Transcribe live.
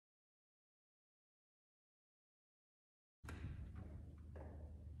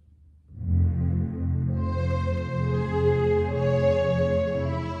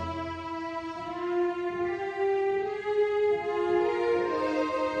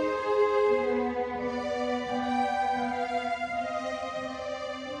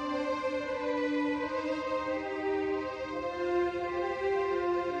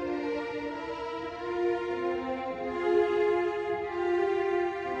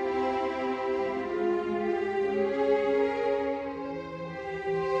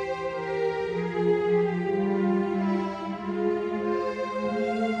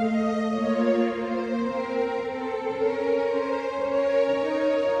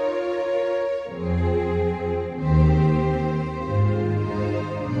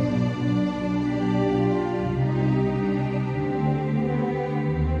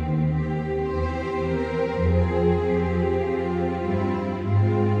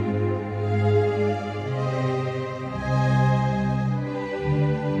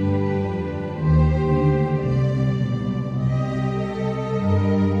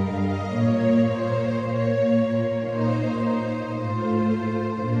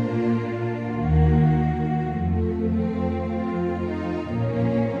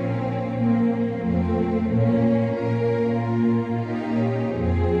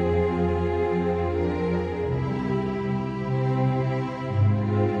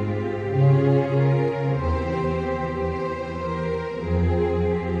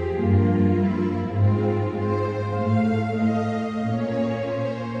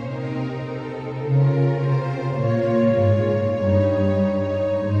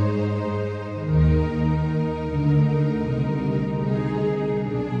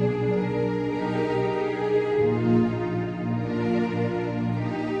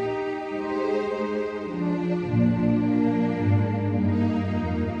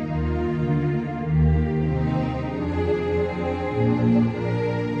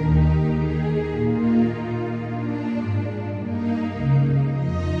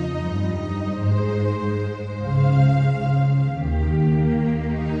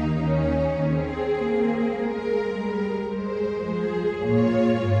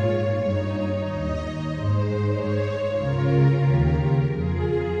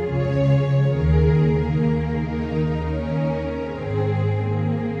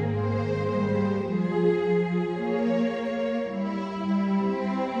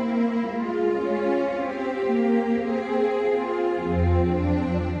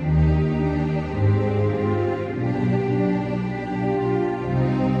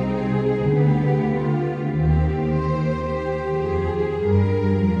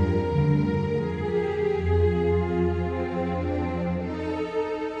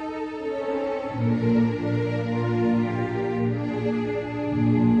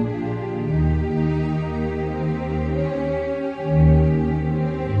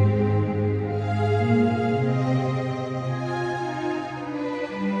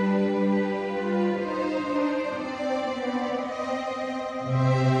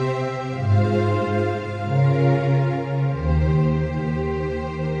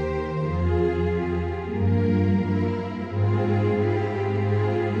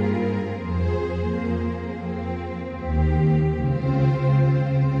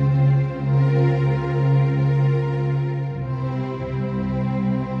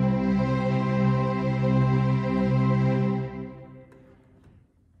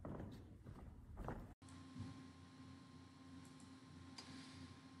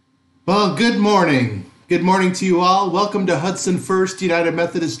Well, good morning. Good morning to you all. Welcome to Hudson First United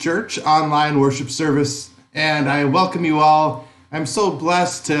Methodist Church online worship service, and I welcome you all. I'm so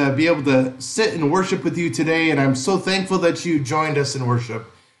blessed to be able to sit and worship with you today, and I'm so thankful that you joined us in worship.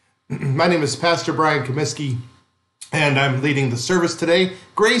 My name is Pastor Brian Comiskey, and I'm leading the service today.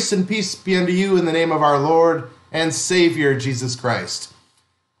 Grace and peace be unto you in the name of our Lord and Savior, Jesus Christ.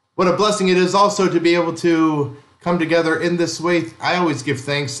 What a blessing it is also to be able to come together in this way. I always give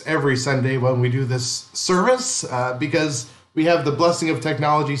thanks every Sunday when we do this service because we have the blessing of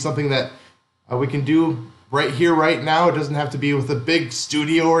technology, something that we can do right here, right now. It doesn't have to be with a big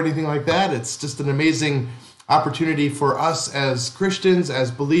studio or anything like that. It's just an amazing opportunity for us as Christians,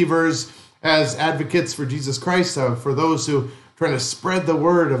 as believers, as advocates for Jesus Christ, for those who are trying to spread the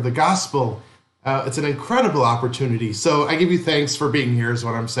word of the gospel. It's an incredible opportunity. So I give you thanks for being here is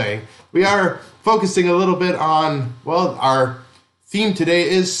what I'm saying. We are focusing a little bit on, well, our theme today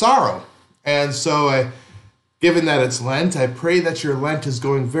is sorrow. And so given that it's Lent, I pray that your Lent is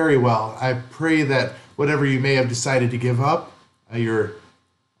going very well. I pray that whatever you may have decided to give up,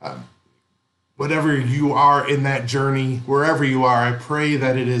 whatever you are in that journey, wherever you are, I pray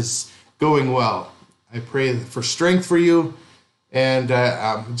that it is going well. I pray for strength for you. And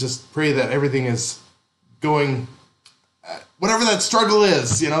just pray that everything is going, whatever that struggle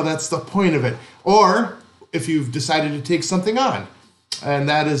is, that's the point of it. Or if you've decided to take something on, and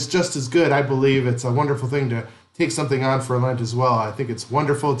that is just as good. I believe it's a wonderful thing to take something on for Lent as well. I think it's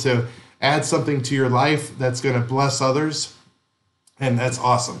wonderful to add something to your life that's going to bless others, and that's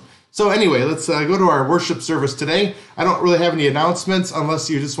awesome. So anyway, let's go to our worship service today. I don't really have any announcements unless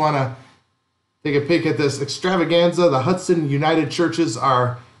you just want to take a peek at this extravaganza. The Hudson United Churches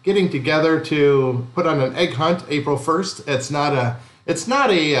are getting together to put on an egg hunt April 1st. It's not a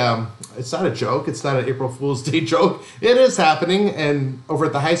joke. It's not an April Fool's Day joke. It is happening, and over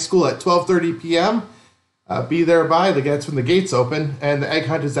at the high school at 12:30 p.m. Be there that's when the gates open, and the egg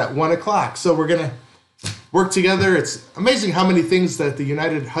hunt is at 1 o'clock. So we're gonna work together. It's amazing how many things that the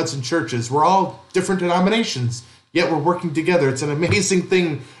United Hudson Churches. We're all different denominations, yet we're working together. It's an amazing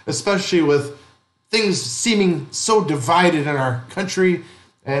thing, especially with things seeming so divided in our country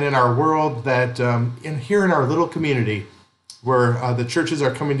and in our world, that here in our little community where the churches are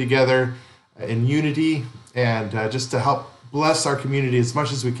coming together in unity and just to help bless our community as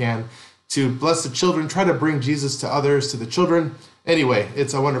much as we can, to bless the children, try to bring Jesus to others, to the children. Anyway,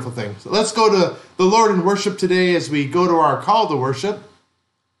 it's a wonderful thing. So let's go to the Lord in worship today as we go to our call to worship.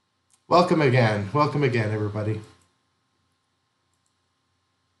 Welcome again, everybody.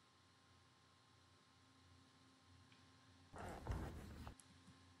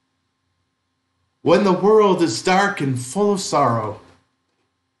 When the world is dark and full of sorrow,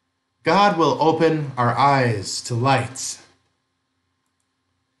 God will open our eyes to light.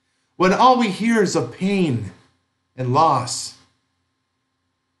 When all we hear is of pain and loss,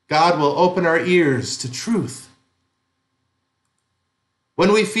 God will open our ears to truth.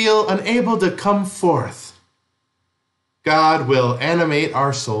 When we feel unable to come forth, God will animate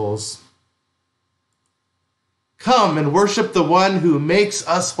our souls. Come and worship the one who makes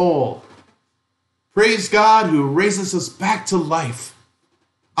us whole. Praise God who raises us back to life.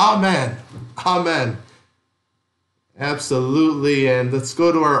 Amen. Amen. Absolutely. And let's go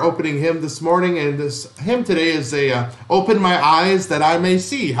to our opening hymn this morning. And this hymn today is Open My Eyes That I May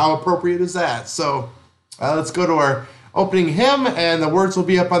See. How appropriate is that? So let's go to our opening hymn, and the words will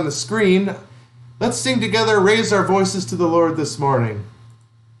be up on the screen. Let's sing together, raise our voices to the Lord this morning.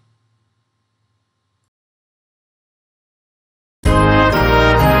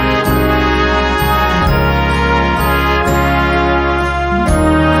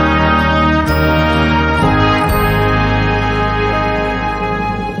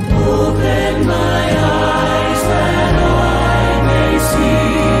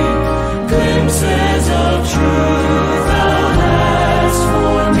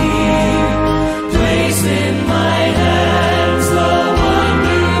 Place in my hands the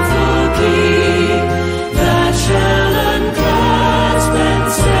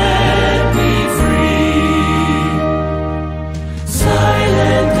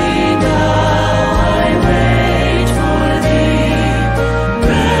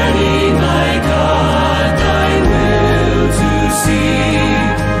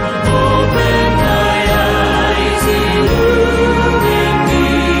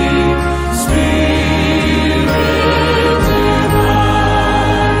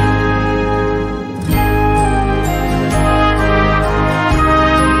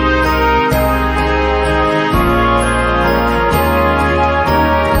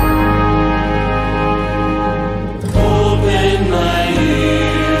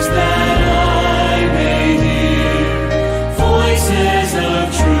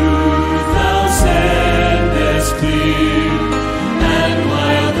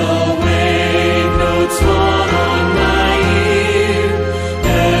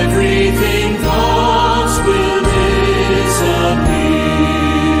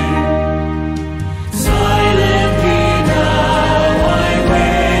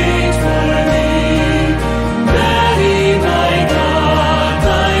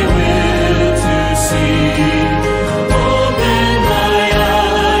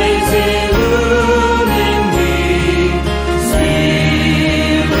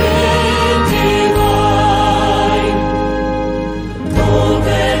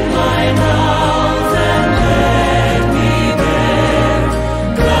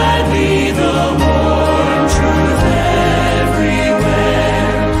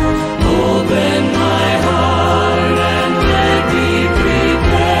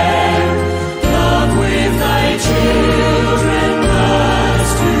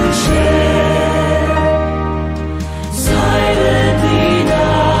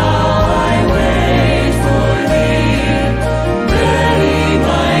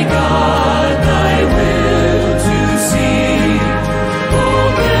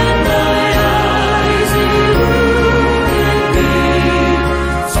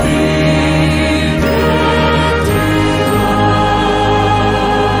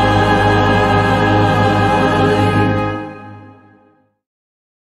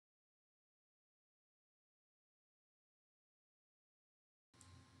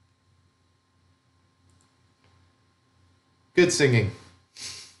Good singing.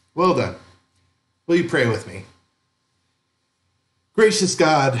 Well done. Will you pray with me? Gracious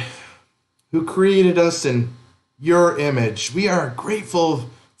God, who created us in your image, we are grateful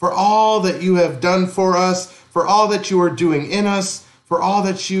for all that you have done for us, for all that you are doing in us, for all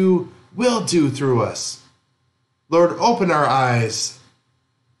that you will do through us. Lord, open our eyes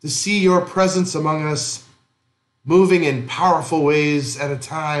to see your presence among us, moving in powerful ways at a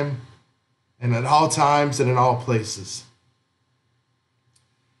time, and at all times and in all places.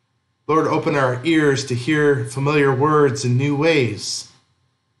 Lord, open our ears to hear familiar words in new ways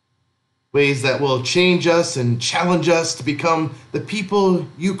that will change us and challenge us to become the people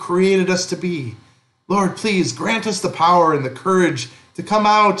you created us to be. Lord, please grant us the power and the courage to come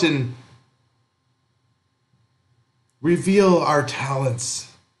out and reveal our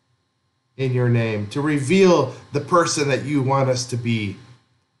talents in your name, to reveal the person that you want us to be.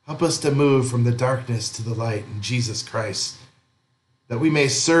 Help us to move from the darkness to the light in Jesus Christ, that we may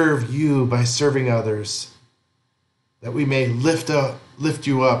serve you by serving others, that we may lift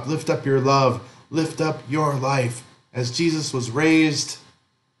you up, lift up your love, lift up your life. As Jesus was raised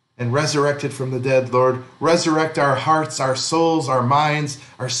and resurrected from the dead, Lord, resurrect our hearts, our souls, our minds,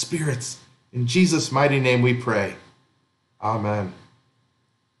 our spirits. In Jesus' mighty name we pray. Amen.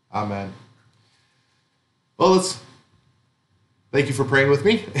 Amen. Well, thank you for praying with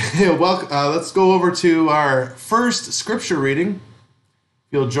me. Let's go over to our first scripture reading.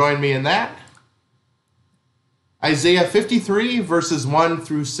 If you'll join me in that. Isaiah 53, verses 1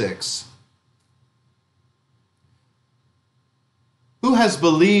 through 6. Who has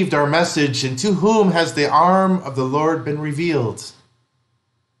believed our message, and to whom has the arm of the Lord been revealed?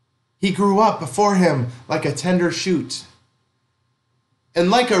 He grew up before him like a tender shoot,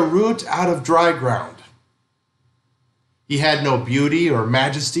 and like a root out of dry ground. He had no beauty or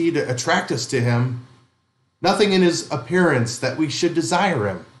majesty to attract us to him, nothing in his appearance that we should desire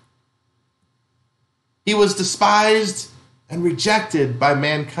him. He was despised and rejected by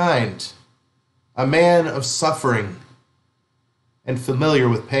mankind, a man of suffering and familiar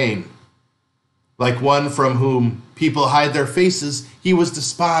with pain. Like one from whom people hide their faces, he was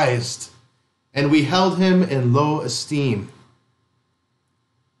despised, and we held him in low esteem.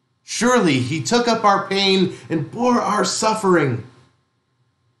 Surely he took up our pain and bore our suffering.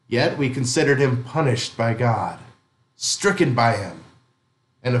 Yet we considered him punished by God, stricken by him,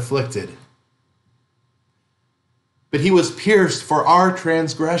 and afflicted. But he was pierced for our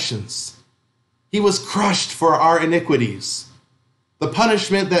transgressions. He was crushed for our iniquities. The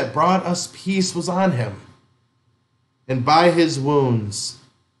punishment that brought us peace was on him, and by his wounds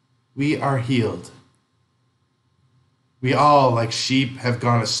we are healed. We all, like sheep, have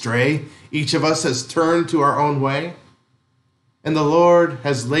gone astray. Each of us has turned to our own way, and the Lord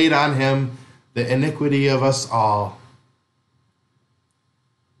has laid on him the iniquity of us all.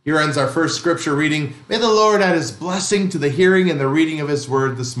 Here ends our first scripture reading. May the Lord add his blessing to the hearing and the reading of his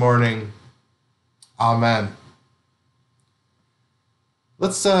word this morning. Amen.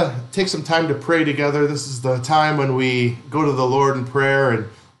 Let's take some time to pray together. This is the time when we go to the Lord in prayer and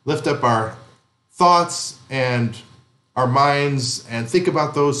lift up our thoughts and our minds and think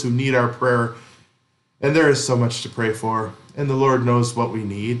about those who need our prayer. And there is so much to pray for, and the Lord knows what we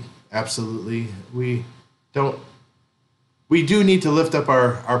need. Absolutely. We do need to lift up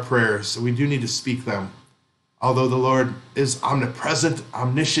our prayers. We do need to speak them. Although the Lord is omnipresent,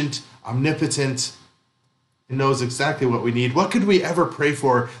 omniscient, omnipotent, and knows exactly what we need. What could we ever pray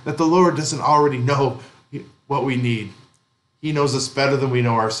for that the Lord doesn't already know what we need? He knows us better than we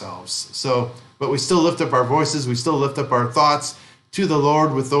know ourselves. But we still lift up our voices. We still lift up our thoughts to the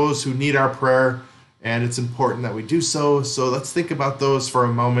Lord with those who need our prayer. And it's important that we do so. So let's think about those for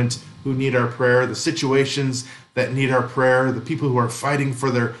a moment who need our prayer, the situations that need our prayer, the people who are fighting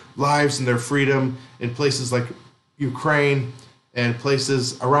for their lives and their freedom in places like Ukraine and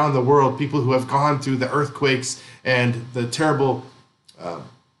places around the world, people who have gone through the earthquakes and the terrible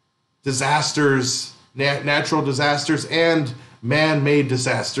disasters, natural disasters and man-made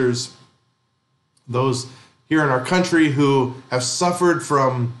disasters. Those here in our country who have suffered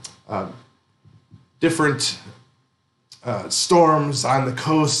from different storms on the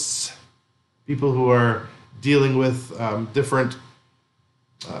coasts, people who are dealing with different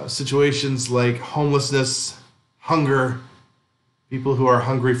situations like homelessness, hunger, people who are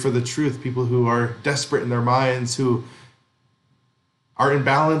hungry for the truth, people who are desperate in their minds, who are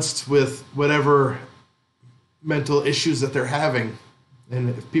imbalanced with whatever mental issues that they're having. And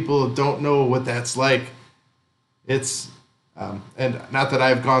if people don't know what that's like, it's, and not that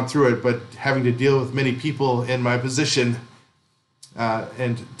I've gone through it, but having to deal with many people in my position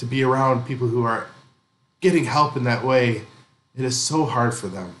and to be around people who are getting help in that way, It is so hard for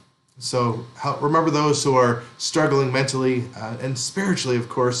them. So remember those who are struggling mentally and spiritually, of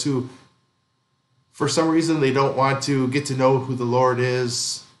course, who for some reason they don't want to get to know who the Lord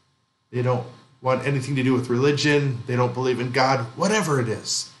is. They don't want anything to do with religion. They don't believe in God, whatever it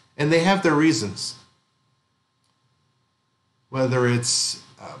is. And they have their reasons. Whether it's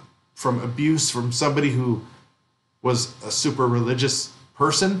from abuse from somebody who was a super religious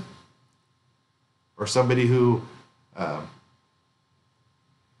person, or somebody who,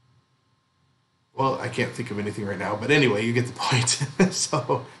 well, I can't think of anything right now, but anyway, you get the point.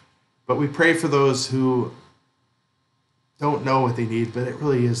 But we pray for those who don't know what they need, but it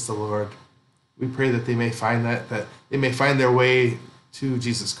really is the Lord. We pray that they may find that they may find their way to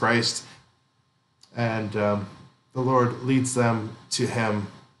Jesus Christ, and the Lord leads them to Him,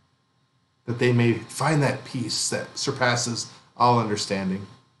 that they may find that peace that surpasses all understanding.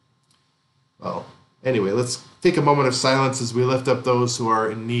 Well, anyway, let's take a moment of silence as we lift up those who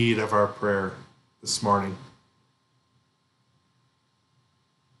are in need of our prayer this morning.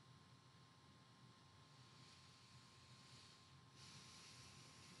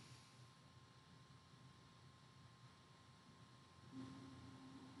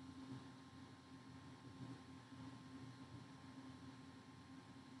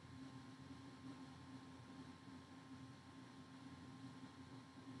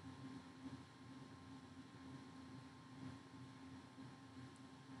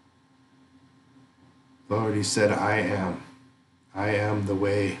 Lord, you said, I am the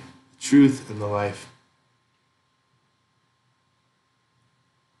way, the truth, and the life.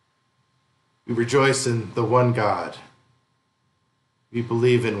 We rejoice in the one God. We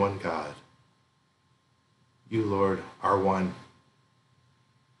believe in one God. You, Lord, are one.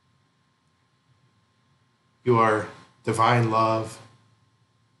 You are divine love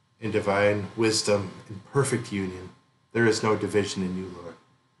and divine wisdom in perfect union. There is no division in you, Lord.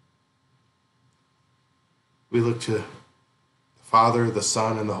 We look to the Father, the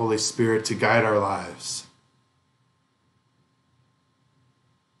Son, and the Holy Spirit to guide our lives.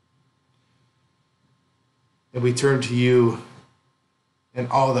 And we turn to you in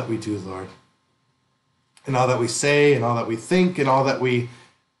all that we do, Lord. In all that we say, and all that we think, and all that we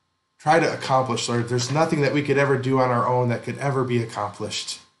try to accomplish, Lord. There's nothing that we could ever do on our own that could ever be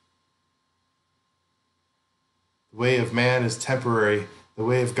accomplished. The way of man is temporary. The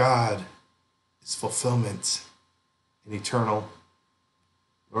way of God is fulfillment and eternal.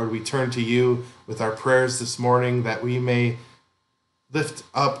 Lord, we turn to you with our prayers this morning that we may lift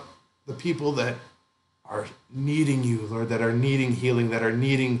up the people that are needing you, Lord, that are needing healing, that are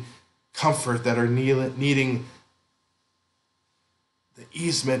needing comfort, that are needing the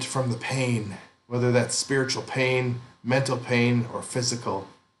easement from the pain, whether that's spiritual pain, mental pain, or physical,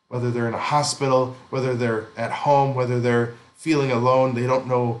 whether they're in a hospital, whether they're at home, whether they're feeling alone, they don't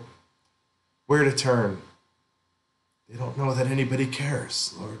know where to turn. They don't know that anybody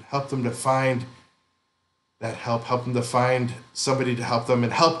cares. Lord, help them to find that help. Help them to find somebody to help them,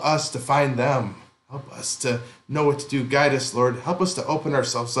 and help us to find them. Help us to know what to do. Guide us, Lord. Help us to open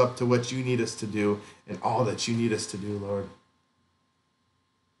ourselves up to what you need us to do and all that you need us to do, Lord.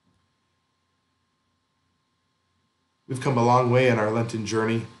 We've come a long way in our Lenten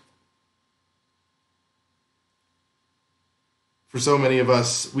journey. For so many of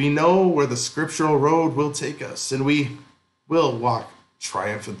us, we know where the scriptural road will take us, and we will walk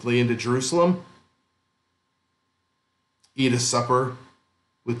triumphantly into Jerusalem, eat a supper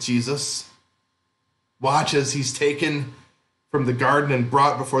with Jesus, watch as he's taken from the garden and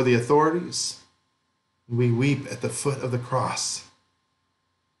brought before the authorities. We weep at the foot of the cross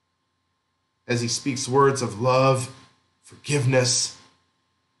as he speaks words of love, forgiveness,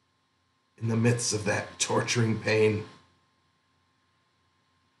 in the midst of that torturing pain.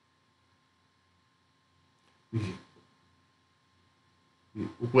 We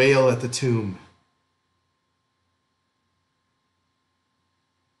wail at the tomb.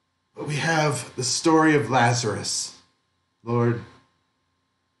 But we have the story of Lazarus, Lord,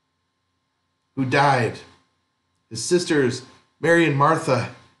 who died. His sisters, Mary and Martha,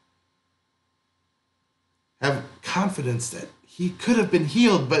 have confidence that he could have been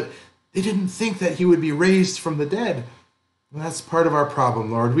healed, but they didn't think that he would be raised from the dead. And that's part of our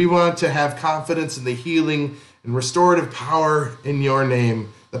problem, Lord. We want to have confidence in the healing and restorative power in your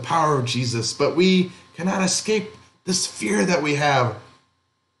name, the power of Jesus, but we cannot escape this fear that we have.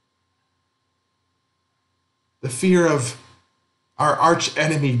 The fear of our arch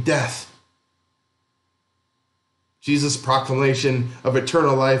enemy, death. Jesus' proclamation of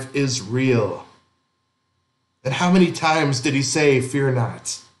eternal life is real. And how many times did he say, fear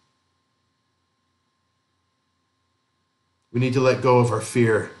not? We need to let go of our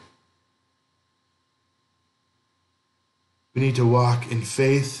fear. We need to walk in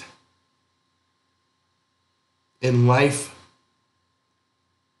faith, in life,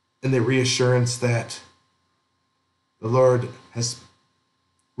 in the reassurance that the Lord has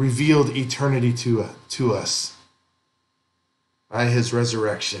revealed eternity to us by his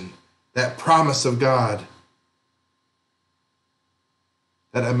resurrection. That promise of God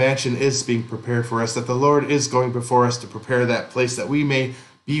that a mansion is being prepared for us, that the Lord is going before us to prepare that place that we may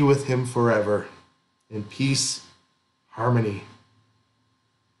be with him forever in peace, harmony,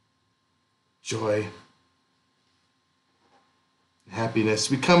 joy, happiness.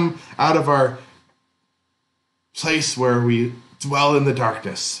 We come out of our place where we dwell in the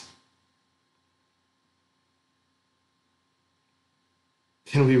darkness.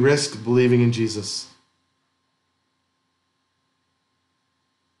 Can we risk believing in Jesus?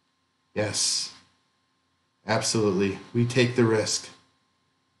 Yes, absolutely. We take the risk.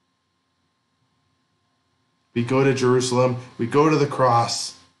 We go to Jerusalem, we go to the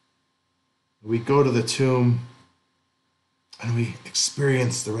cross, we go to the tomb, and we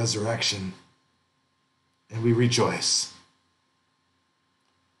experience the resurrection, and we rejoice.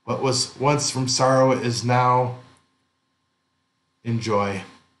 What was once from sorrow is now in joy,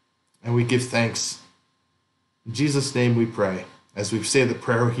 and we give thanks. In Jesus' name we pray, as we say the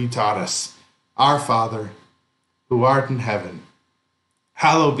prayer he taught us. Our Father, who art in heaven,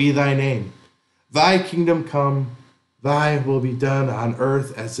 hallowed be thy name. Thy kingdom come, thy will be done on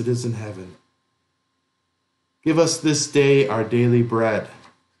earth as it is in heaven. Give us this day our daily bread.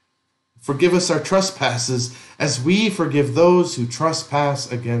 Forgive us our trespasses as we forgive those who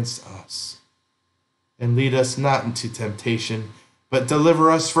trespass against us. And lead us not into temptation, but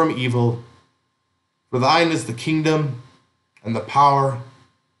deliver us from evil. For thine is the kingdom, and the power,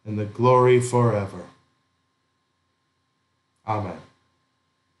 and the glory forever. Amen.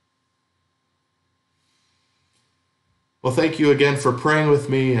 Well, thank you again for praying with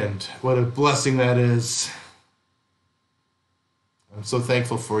me, and what a blessing that is. I'm so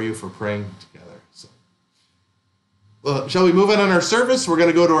thankful for you for praying together. Well, shall we move on our service? We're going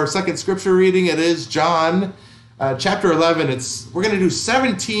to go to our second scripture reading. It is John chapter 11. We're going to do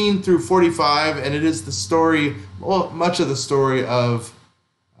 17 through 45, and it is the story, much of the story of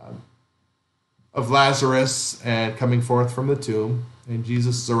Lazarus and coming forth from the tomb and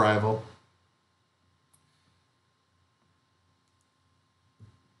Jesus' arrival.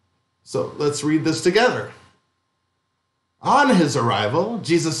 So let's read this together. On his arrival,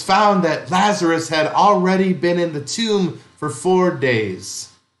 Jesus found that Lazarus had already been in the tomb for 4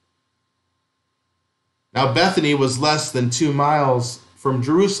 days. Now Bethany was less than 2 miles from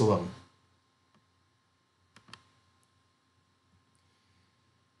Jerusalem.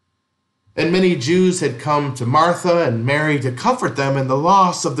 And many Jews had come to Martha and Mary to comfort them in the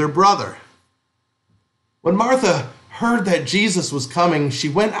loss of their brother. When Martha heard that Jesus was coming, she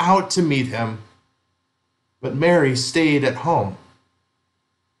went out to meet him, but Mary stayed at home.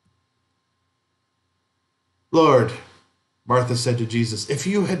 Lord, Martha said to Jesus, if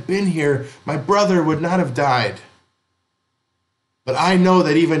you had been here, my brother would not have died. But I know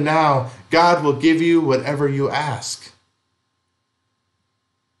that even now, God will give you whatever you ask.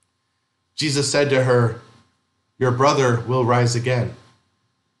 Jesus said to her, your brother will rise again.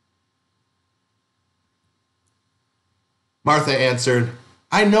 Martha answered,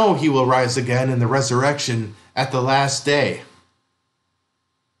 I know he will rise again in the resurrection at the last day.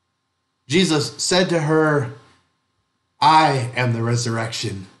 Jesus said to her, I am the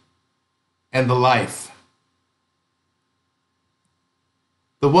resurrection and the life.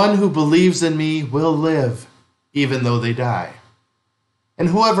 The one who believes in me will live, even though they die. And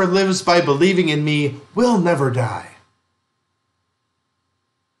whoever lives by believing in me will never die.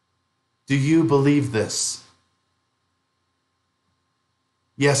 Do you believe this?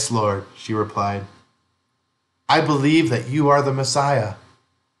 Yes, Lord, she replied. I believe that you are the Messiah,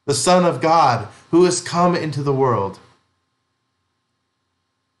 the Son of God, who has come into the world.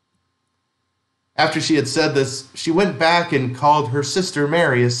 After she had said this, she went back and called her sister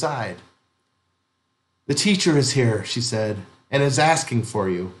Mary aside. The teacher is here, she said, and is asking for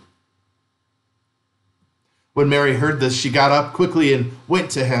you. When Mary heard this, she got up quickly and went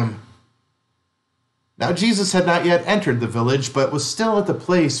to him. Now Jesus had not yet entered the village, but was still at the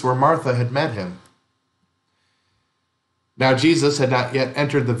place where Martha had met him. Now Jesus had not yet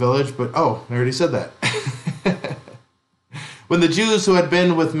entered the village, but, I already said that. When the Jews who had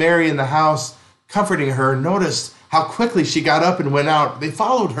been with Mary in the house, comforting her, noticed how quickly she got up and went out, they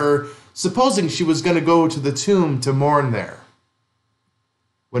followed her, supposing she was going to go to the tomb to mourn there.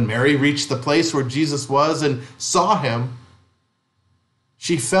 When Mary reached the place where Jesus was and saw him,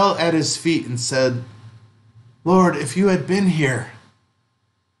 She fell at his feet and said, "Lord, if you had been here,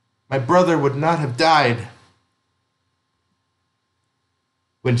 my brother would not have died."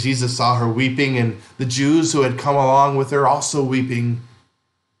 When Jesus saw her weeping and the Jews who had come along with her also weeping,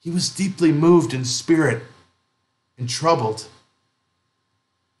 he was deeply moved in spirit and troubled.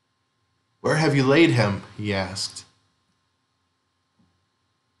 "Where have you laid him?" he asked.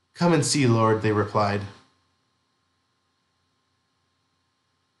 "Come and see, Lord," they replied.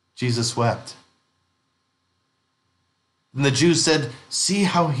 Jesus wept. And the Jews said, "See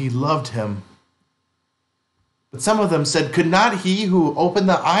how he loved him." But some of them said, "Could not he who opened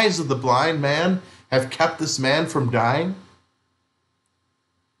the eyes of the blind man have kept this man from dying?"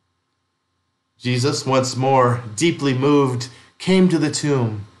 Jesus, once more deeply moved, came to the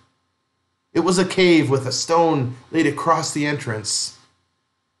tomb. It was a cave with a stone laid across the entrance.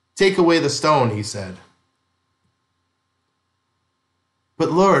 "Take away the stone," he said.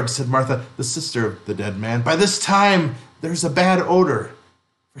 "But Lord," said Martha, the sister of the dead man, "by this time there's a bad odor,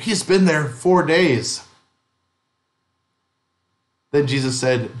 for he's been there 4 days." Then Jesus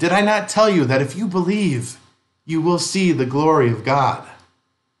said, "Did I not tell you that if you believe, you will see the glory of God?"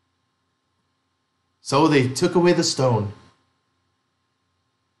 So they took away the stone.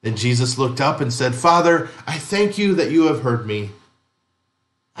 Then Jesus looked up and said, "Father, I thank you that you have heard me.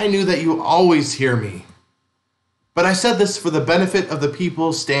 I knew that you always hear me. But I said this for the benefit of the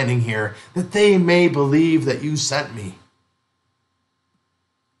people standing here, that they may believe that you sent me."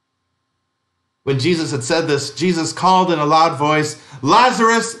 When Jesus had said this, Jesus called in a loud voice,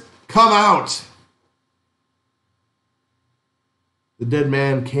 "Lazarus, come out!" The dead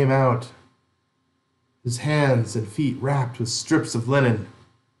man came out, his hands and feet wrapped with strips of linen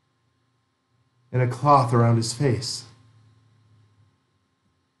and a cloth around his face.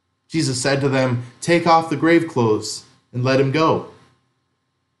 Jesus said to them, "Take off the grave clothes and let him go."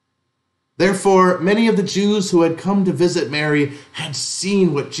 Therefore, many of the Jews who had come to visit Mary had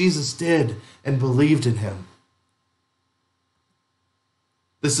seen what Jesus did and believed in him.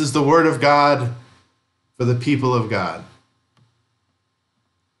 This is the word of God for the people of God.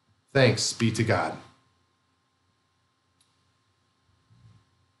 Thanks be to God.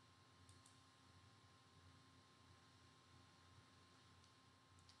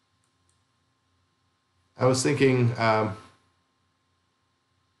 I was thinking, I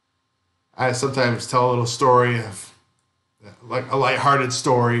sometimes tell a little story of, like a lighthearted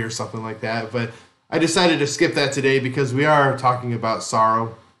story or something like that, but I decided to skip that today because we are talking about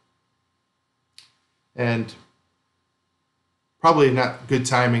sorrow. And probably not good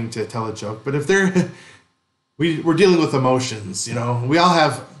timing to tell a joke, but if we're dealing with emotions, you know. We all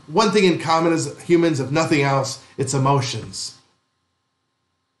have one thing in common as humans, if nothing else, it's emotions.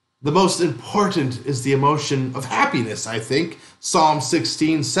 The most important is the emotion of happiness, I think. Psalm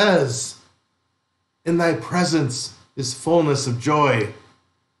 16 says, "In thy presence is fullness of joy.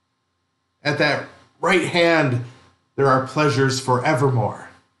 At that right hand there are pleasures forevermore."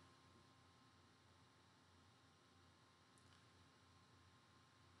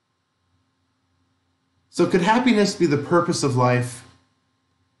 So could happiness be the purpose of life?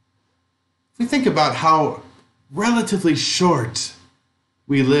 If we think about how relatively short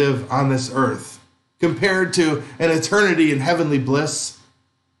we live on this earth compared to an eternity in heavenly bliss,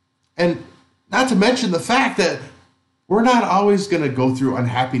 and not to mention the fact that we're not always going to go through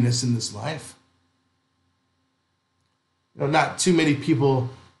unhappiness in this life. You know, not too many people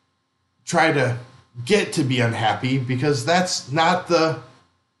try to get to be unhappy because that's not the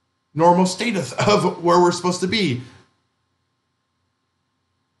normal state of where we're supposed to be.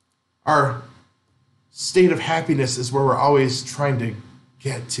 Our state of happiness is where we're always trying to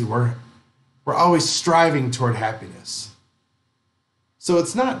get to. We're always striving toward happiness. So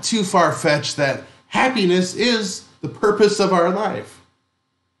it's not too far-fetched that happiness is the purpose of our life.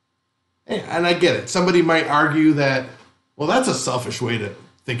 And I get it. Somebody might argue that, well, that's a selfish way to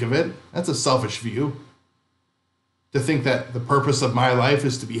think of it. That's a selfish view. To think that the purpose of my life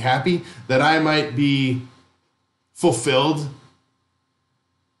is to be happy, that I might be fulfilled.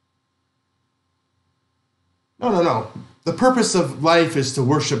 No. The purpose of life is to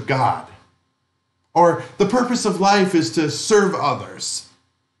worship God. Or the purpose of life is to serve others.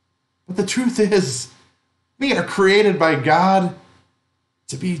 But the truth is, we are created by God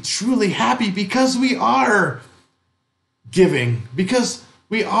to be truly happy because we are giving, because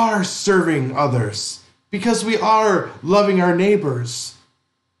we are serving others, because we are loving our neighbors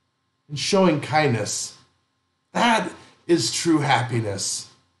and showing kindness. That is true happiness.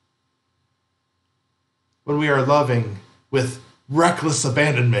 When we are loving with reckless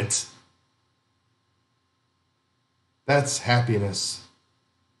abandonment, that's happiness.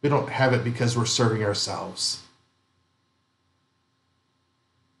 We don't have it because we're serving ourselves.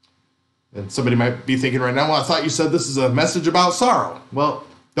 And somebody might be thinking right now, well, I thought you said this is a message about sorrow. Well,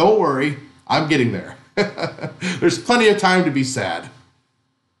 don't worry, I'm getting there. There's plenty of time to be sad.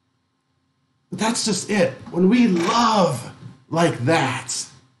 But that's just it. When we love like that,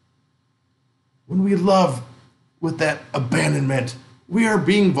 when we love with that abandonment, we are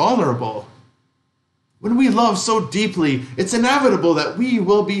being vulnerable. When we love so deeply, it's inevitable that we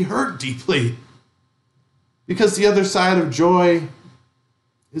will be hurt deeply. Because the other side of joy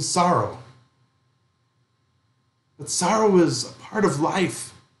is sorrow. But sorrow is a part of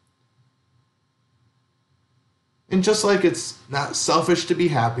life. And just like it's not selfish to be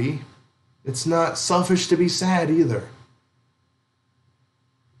happy, it's not selfish to be sad either.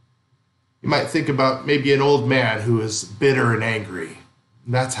 You might think about maybe an old man who is bitter and angry.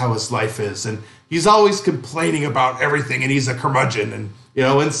 And that's how his life is. And he's always complaining about everything, and he's a curmudgeon. And,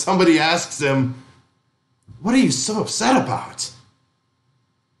 when somebody asks him, what are you so upset about?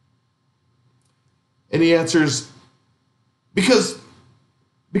 And he answers, because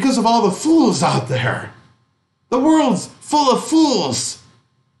of all the fools out there. The world's full of fools.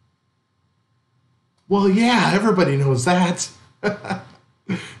 Well, yeah, everybody knows that.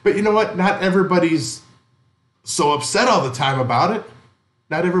 But you know what? Not everybody's so upset all the time about it.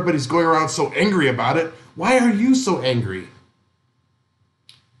 Not everybody's going around so angry about it. Why are you so angry?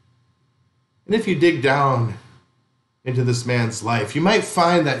 And if you dig down into this man's life, you might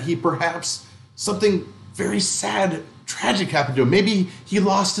find that he perhaps something very sad, tragic happened to him. Maybe he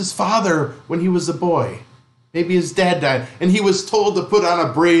lost his father when he was a boy. Maybe his dad died, and he was told to put on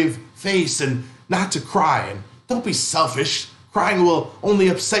a brave face and not to cry. And don't be selfish. Crying will only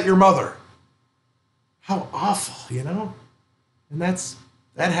upset your mother. How awful, And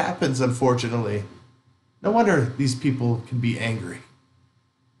that happens, unfortunately. No wonder these people can be angry.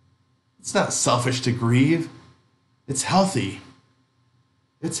 It's not selfish to grieve. It's healthy.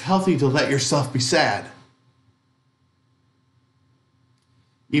 It's healthy to let yourself be sad.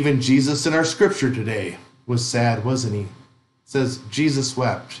 Even Jesus in our scripture today was sad, wasn't he? It says Jesus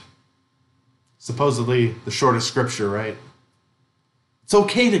wept. Supposedly the shortest scripture, right? It's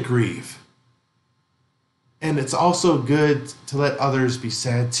okay to grieve. And it's also good to let others be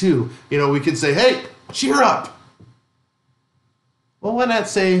sad too. We can say, hey, cheer up. Well, why not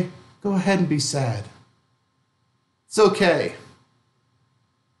say, go ahead and be sad? It's okay.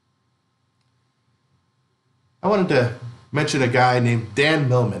 I wanted to mention a guy named Dan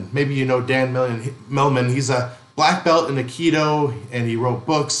Millman. Maybe you know Dan Millman. He's a black belt in Aikido, and he wrote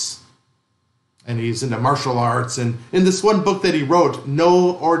books, and he's into martial arts. And in this one book that he wrote,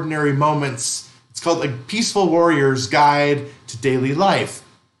 No Ordinary Moments, it's called A Peaceful Warrior's Guide to Daily Life.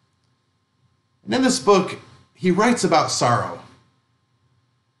 And in this book, he writes about sorrow.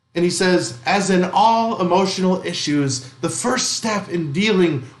 And he says, as in all emotional issues, the first step in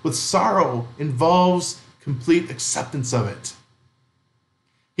dealing with sorrow involves complete acceptance of it.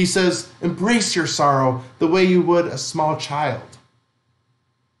 He says, embrace your sorrow the way you would a small child.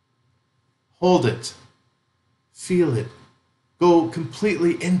 Hold it. Feel it. Go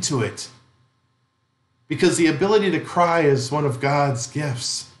completely into it. Because the ability to cry is one of God's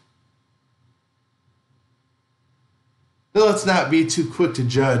gifts. Now, let's not be too quick to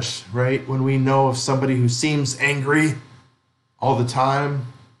judge, right? When we know of somebody who seems angry all the time,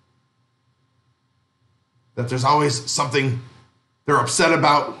 that there's always something they're upset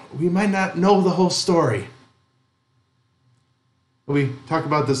about, we might not know the whole story. When we talk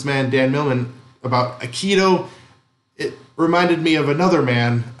about this man, Dan Millman, about Aikido, it reminded me of another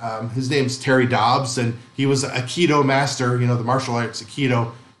man. His name's Terry Dobbs, and he was an Aikido master, the martial arts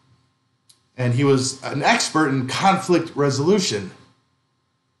Aikido. And he was an expert in conflict resolution.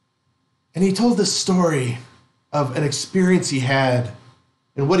 And he told this story of an experience he had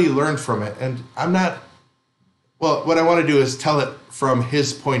and what he learned from it. And what I want to do is tell it from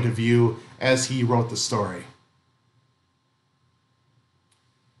his point of view as he wrote the story.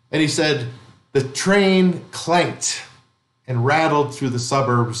 And he said, the train clanked and rattled through the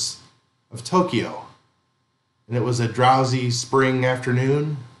suburbs of Tokyo. And it was a drowsy spring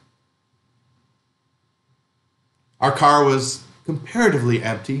afternoon. Our car was comparatively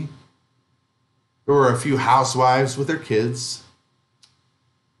empty. There were a few housewives with their kids.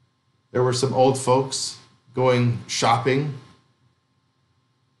 There were some old folks going shopping.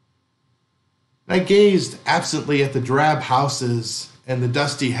 I gazed absently at the drab houses and the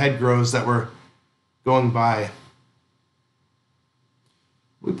dusty hedgerows that were going by.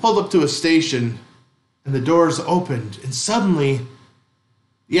 We pulled up to a station, and the doors opened, and suddenly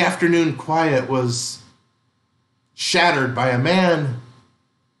the afternoon quiet was shattered by a man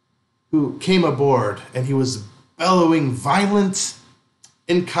who came aboard, and he was bellowing violent,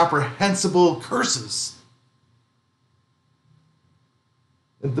 incomprehensible curses.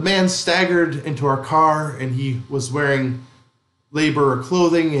 And the man staggered into our car, and he was wearing laborer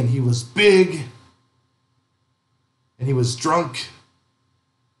clothing, and he was big, and he was drunk,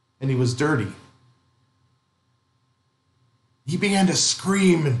 and he was dirty. He began to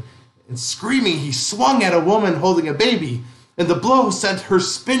scream, and screaming, he swung at a woman holding a baby, and the blow sent her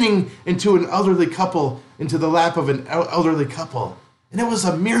spinning into an elderly couple, into the lap of an elderly couple. And it was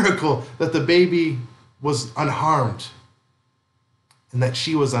a miracle that the baby was unharmed, and that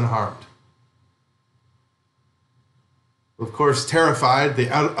she was unharmed. Of course, terrified, the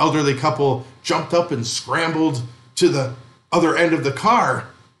elderly couple jumped up and scrambled to the other end of the car.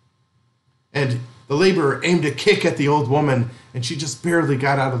 And the laborer aimed a kick at the old woman, and she just barely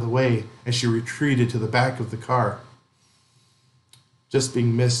got out of the way as she retreated to the back of the car, just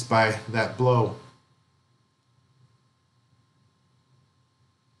being missed by that blow.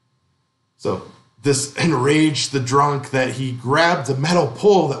 So this enraged the drunk that he grabbed the metal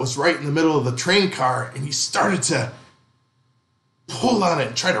pole that was right in the middle of the train car, and he started to pull on it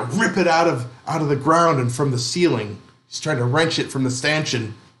and try to rip it out of the ground and from the ceiling. He's trying to wrench it from the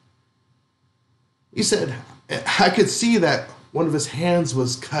stanchion. He said, I could see that one of his hands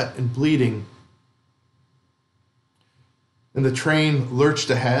was cut and bleeding. And the train lurched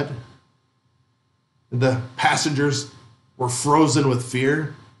ahead. And the passengers were frozen with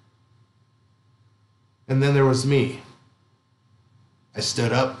fear. And then there was me. I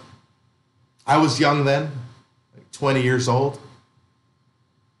stood up. I was young then, like 20 years old.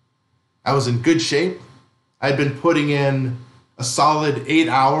 I was in good shape. I'd been putting in a solid 8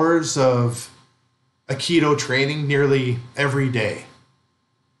 hours of Aikido training nearly every day.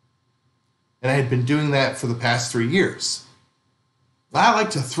 And I had been doing that for the past 3 years. I like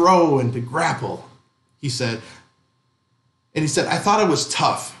to throw and to grapple, he said. And he said, I thought I was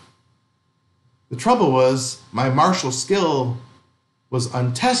tough. The trouble was, my martial skill was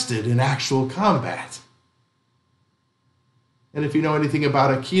untested in actual combat. And if you know anything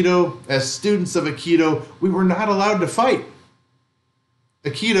about Aikido, as students of Aikido, we were not allowed to fight.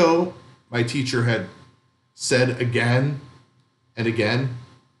 Aikido, my teacher had said again and again,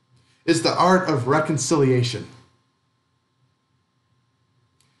 is the art of reconciliation.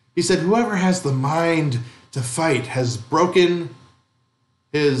 He said, whoever has the mind to fight has broken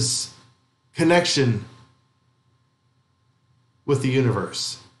his connection with the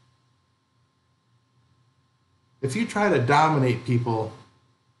universe. If you try to dominate people,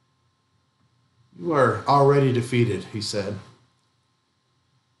 you are already defeated, he said.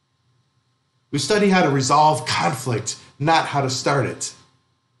 We study how to resolve conflict, not how to start it.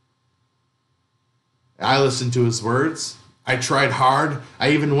 I listened to his words. I tried hard.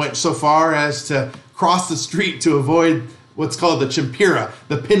 I even went so far as to cross the street to avoid what's called the chimpira,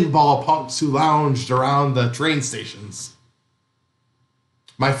 the pinball punks who lounged around the train stations.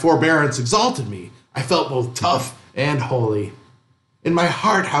 My forbearance exalted me. I felt both tough and holy. In my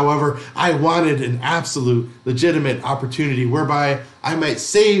heart, however, I wanted an absolute, legitimate opportunity whereby I might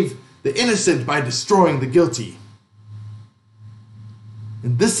save the innocent by destroying the guilty.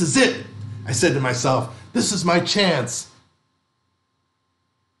 And this is it, I said to myself. This is my chance.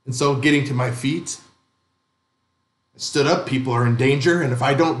 And so, getting to my feet, I stood up. People are in danger, and if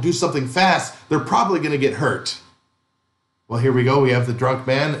I don't do something fast, they're probably going to get hurt. Well, here we go. We have the drunk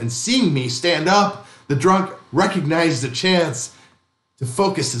man, and seeing me stand up, the drunk recognized a chance to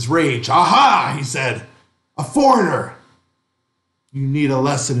focus his rage. Aha, he said, a foreigner. You need a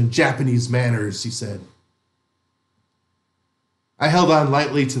lesson in Japanese manners, he said. I held on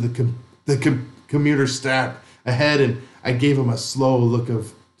lightly to the commuter strap ahead, and I gave him a slow look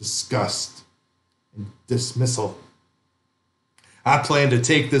of disgust and dismissal. I planned to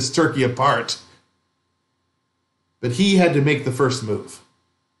take this turkey apart, but he had to make the first move.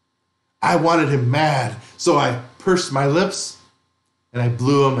 I wanted him mad, so I pursed my lips and I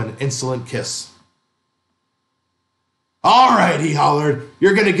blew him an insolent kiss. All right, he hollered,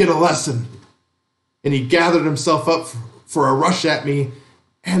 you're going to get a lesson. And he gathered himself up for a rush at me,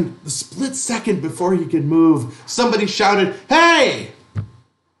 and the split second before he could move, somebody shouted, hey!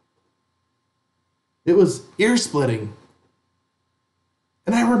 It was ear-splitting.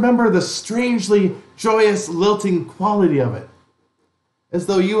 And I remember the strangely joyous, lilting quality of it, as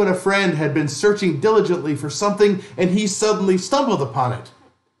though you and a friend had been searching diligently for something and he suddenly stumbled upon it.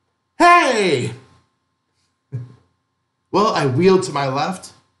 Hey! Well, I wheeled to my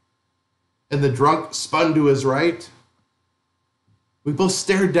left, and the drunk spun to his right. We both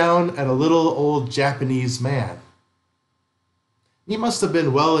stared down at a little old Japanese man. He must have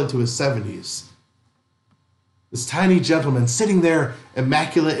been well into his 70s. This tiny gentleman sitting there,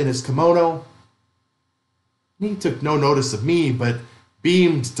 immaculate in his kimono. He took no notice of me, but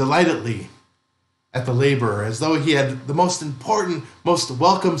beamed delightedly at the laborer as though he had the most important, most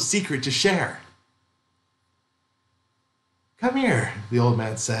welcome secret to share. "Come here," the old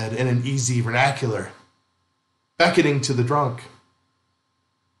man said in an easy vernacular, beckoning to the drunk.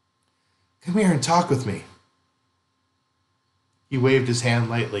 "Come here and talk with me." He waved his hand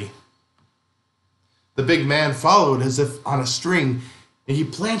lightly. The big man followed as if on a string, and he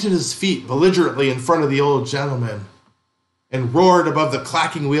planted his feet belligerently in front of the old gentleman and roared above the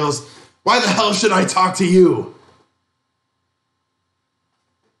clacking wheels, "Why the hell should I talk to you?"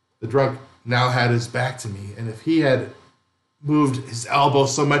 The drunk now had his back to me, and if he had moved his elbow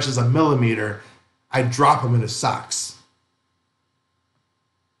so much as a millimeter, I'd drop him in his socks.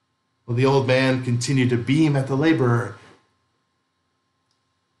 Well, the old man continued to beam at the laborer.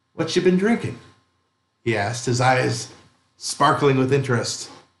 "What you been drinking?" he asked, his eyes sparkling with interest.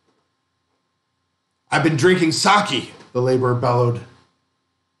 "I've been drinking sake," the laborer bellowed.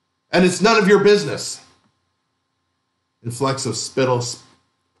 "And it's none of your business." And flecks of spittle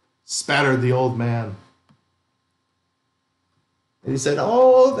spattered the old man. And he said,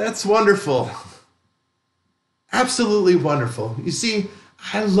 "Oh, that's wonderful. Absolutely wonderful. You see,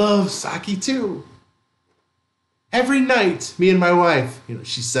 I love sake too. Every night, me and my wife,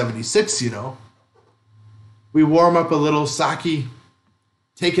 she's 76, we warm up a little sake,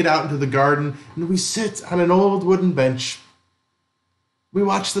 take it out into the garden, and we sit on an old wooden bench. We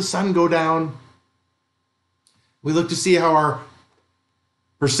watch the sun go down. We look to see how our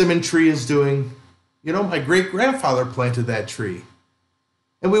persimmon tree is doing. My great-grandfather planted that tree.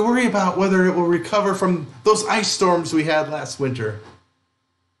 And we worry about whether it will recover from those ice storms we had last winter.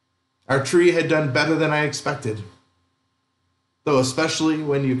 Our tree had done better than I expected, though especially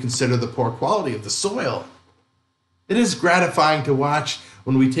when you consider the poor quality of the soil. It is gratifying to watch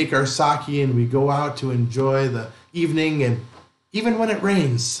when we take our sake and we go out to enjoy the evening, and even when it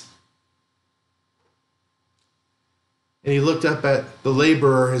rains." And he looked up at the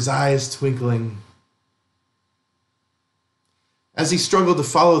laborer, his eyes twinkling. As he struggled to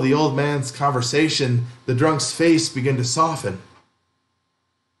follow the old man's conversation, the drunk's face began to soften.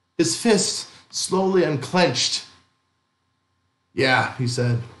 His fist slowly unclenched. "Yeah," he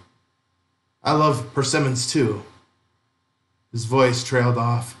said, "I love persimmons too." His voice trailed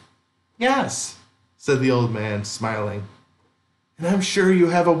off. "Yes," said the old man, smiling, "and I'm sure you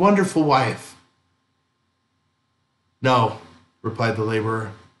have a wonderful wife." "No," replied the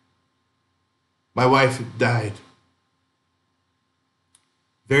laborer. "My wife died."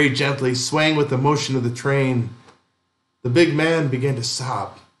 Very gently, swaying with the motion of the train, the big man began to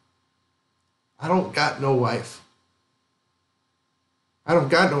sob. "I don't got no wife. I don't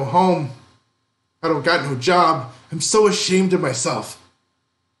got no home. I don't got no job. I'm so ashamed of myself."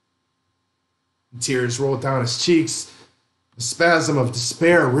 And tears rolled down his cheeks. A spasm of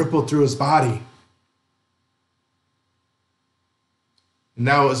despair rippled through his body. And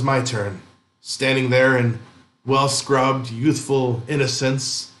now it was my turn, standing there in well-scrubbed, youthful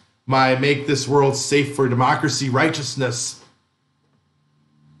innocence, my make this world safe for democracy righteousness.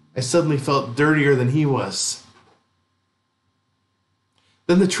 I suddenly felt dirtier than he was.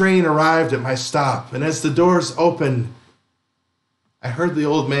 Then the train arrived at my stop, and as the doors opened, I heard the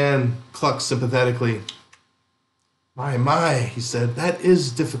old man cluck sympathetically. My, he said, "that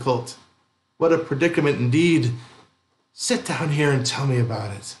is difficult. What a predicament indeed. Sit down here and tell me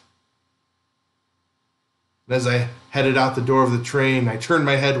about it." And as I headed out the door of the train, I turned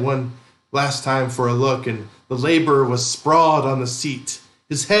my head one last time for a look, and the laborer was sprawled on the seat,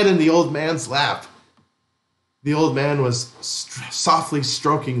 his head in the old man's lap. The old man was softly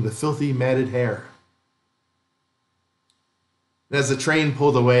stroking the filthy, matted hair. And as the train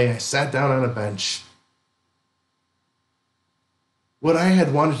pulled away, I sat down on a bench. What I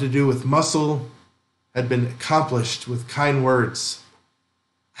had wanted to do with muscle had been accomplished with kind words.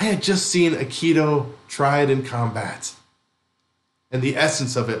 I had just seen Aikido tried in combat, and the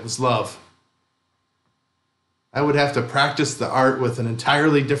essence of it was love. I would have to practice the art with an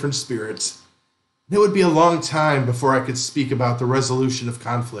entirely different spirit. It would be a long time before I could speak about the resolution of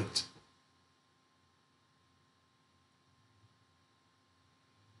conflict.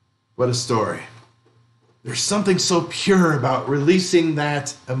 What a story. There's something so pure about releasing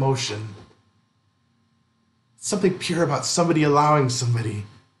that emotion. Something pure about somebody allowing somebody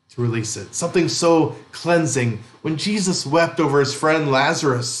to release it. Something so cleansing. When Jesus wept over his friend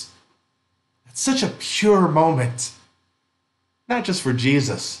Lazarus, it's such a pure moment. Not just for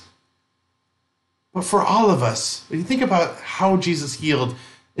Jesus, But for all of us, when you think about how Jesus healed,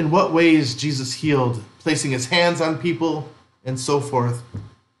 in what ways Jesus healed, placing his hands on people and so forth,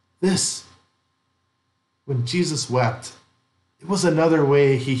 when Jesus wept, it was another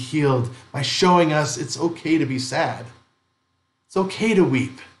way he healed by showing us it's okay to be sad. It's okay to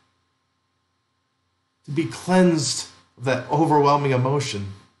weep, to be cleansed of that overwhelming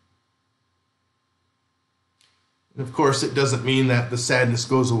emotion. And of course, it doesn't mean that the sadness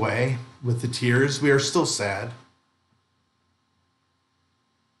goes away with the tears. We are still sad.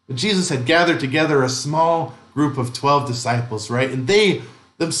 But Jesus had gathered together a small group of 12 disciples, right? And they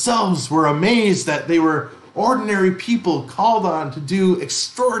themselves were amazed that they were ordinary people called on to do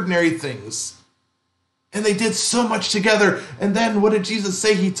extraordinary things. And they did so much together. And then what did Jesus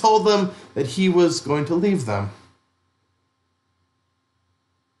say? He told them that he was going to leave them.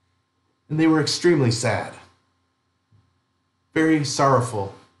 And they were extremely sad, very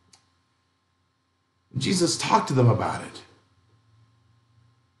sorrowful. And Jesus talked to them about it.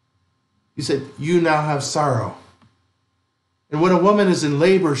 He said, "You now have sorrow. And when a woman is in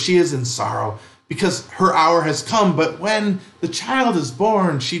labor, she is in sorrow because her hour has come. But when the child is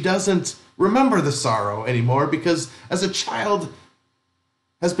born, she doesn't remember the sorrow anymore because as a child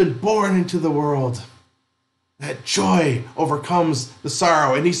has been born into the world, that joy overcomes the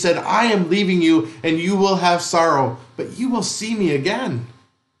sorrow." And he said, "I am leaving you and you will have sorrow, but you will see me again."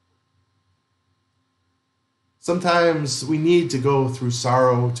 Sometimes we need to go through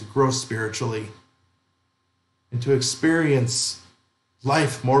sorrow to grow spiritually and to experience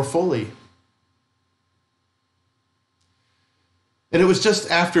life more fully. And it was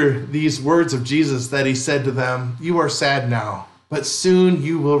just after these words of Jesus that he said to them, "You are sad now, but soon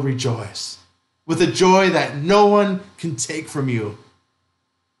you will rejoice with a joy that no one can take from you."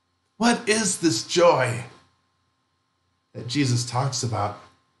 What is this joy that Jesus talks about?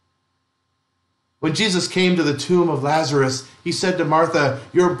 When Jesus came to the tomb of Lazarus, he said to Martha,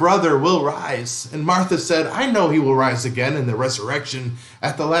 "Your brother will rise." And Martha said, "I know he will rise again in the resurrection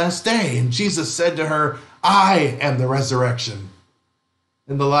at the last day." And Jesus said to her, "I am the resurrection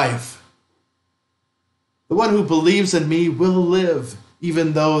and the life. The one who believes in me will live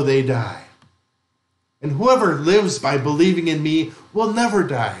even though they die. And whoever lives by believing in me will never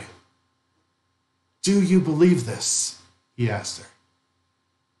die." "Do you believe this?" he asked her.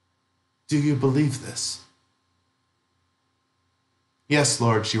 "Do you believe this?" "Yes,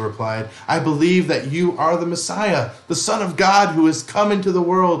 Lord," she replied. "I believe that you are the Messiah, the Son of God who has come into the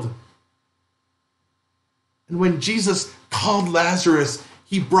world." And when Jesus called Lazarus,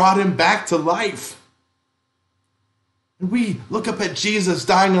 he brought him back to life. And we look up at Jesus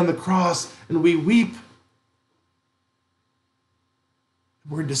dying on the cross and we weep.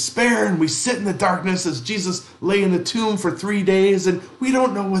 We're in despair and we sit in the darkness as Jesus lay in the tomb for 3 days and we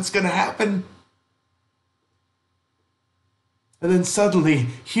don't know what's going to happen. And then suddenly,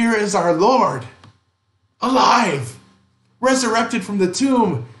 here is our Lord, alive, resurrected from the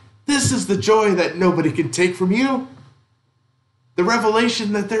tomb. This is the joy that nobody can take from you. The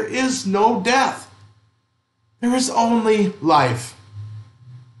revelation that there is no death. There is only life.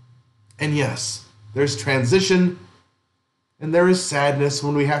 And yes, there's transition and there is sadness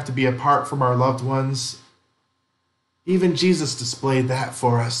when we have to be apart from our loved ones. Even Jesus displayed that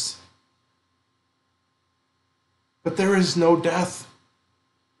for us. But there is no death.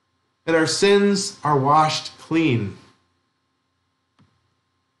 And our sins are washed clean.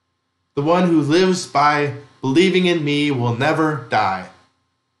 The one who lives by believing in me will never die.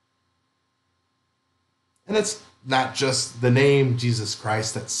 And it's not just the name Jesus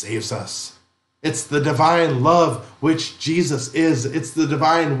Christ that saves us. It's the divine love which Jesus is. It's the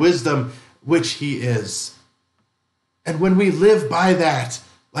divine wisdom which he is. And when we live by that,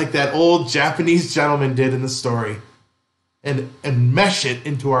 like that old Japanese gentleman did in the story, and mesh it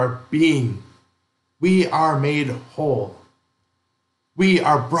into our being, we are made whole. We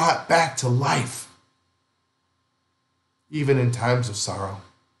are brought back to life, even in times of sorrow.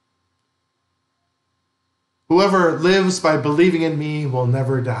 Whoever lives by believing in me will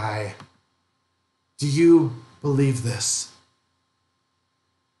never die. Do you believe this?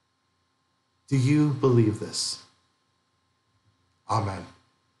 Do you believe this? Amen.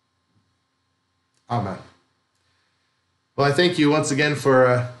 Amen. Well, I thank you once again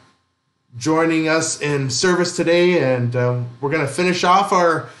for joining us in service today, and we're going to finish off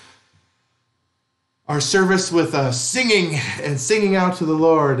our service with singing and singing out to the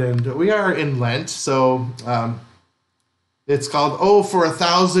Lord. And we are in Lent, so it's called "Oh, for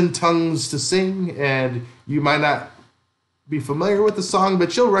 1,000 Tongues to Sing," and you might not be familiar with the song,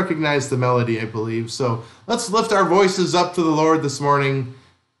 but you'll recognize the melody, I believe. So let's lift our voices up to the Lord this morning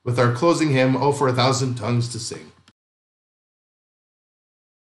with our closing hymn, "Oh, for a Thousand Tongues to Sing."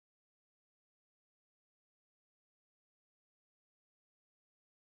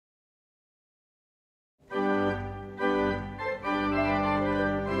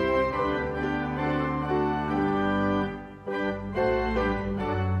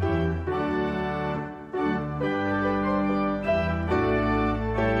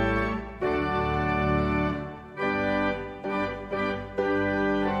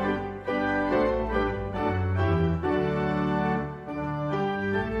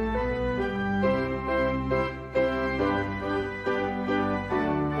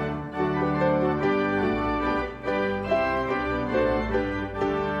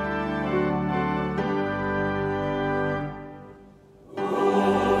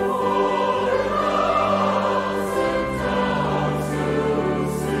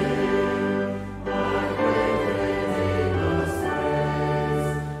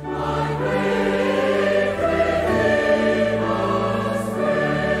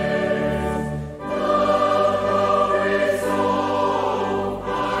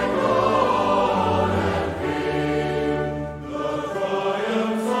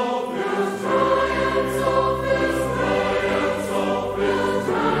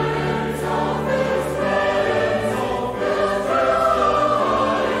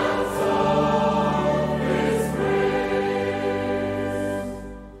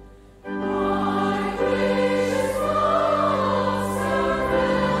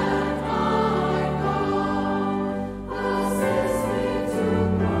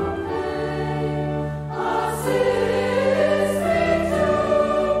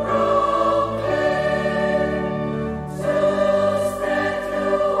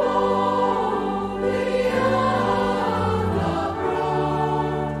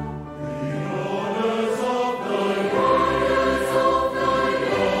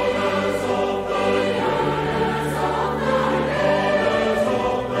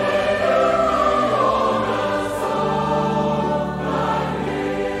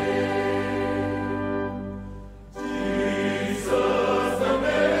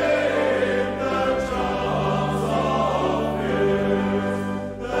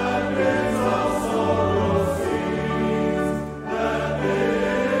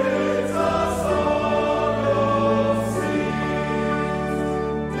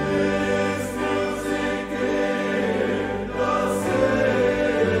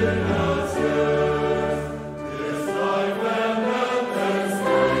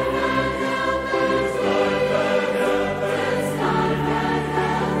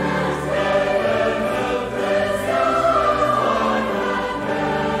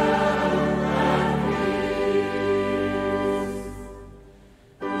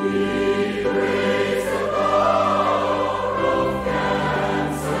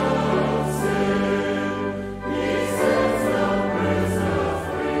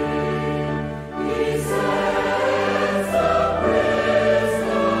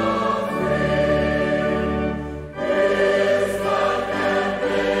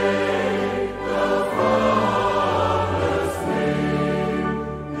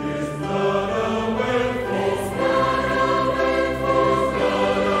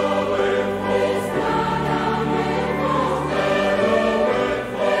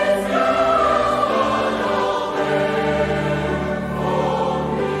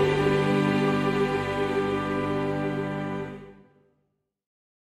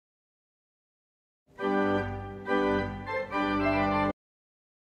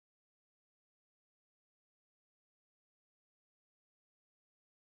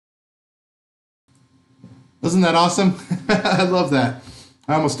 Wasn't that awesome? I love that.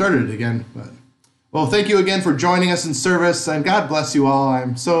 I almost started it again. But well, thank you again for joining us in service, and God bless you all.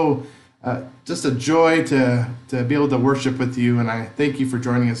 I'm so just a joy to be able to worship with you, and I thank you for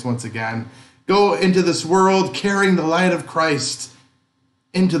joining us once again. Go into this world carrying the light of Christ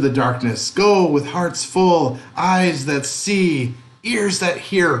into the darkness. Go with hearts full, eyes that see, ears that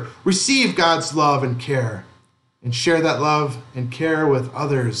hear. Receive God's love and care, and share that love and care with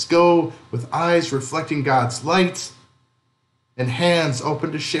others. Go with eyes reflecting God's light and hands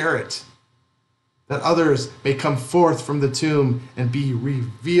open to share it, that others may come forth from the tomb and be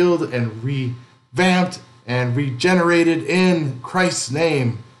revealed and revamped and regenerated in Christ's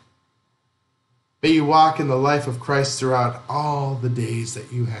name. May you walk in the life of Christ throughout all the days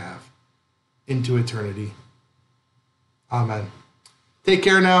that you have into eternity. Amen. Take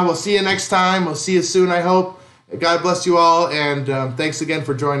care now. We'll see you next time. We'll see you soon, I hope. God bless you all, and thanks again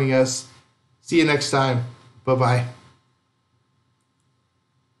for joining us. See you next time. Bye-bye.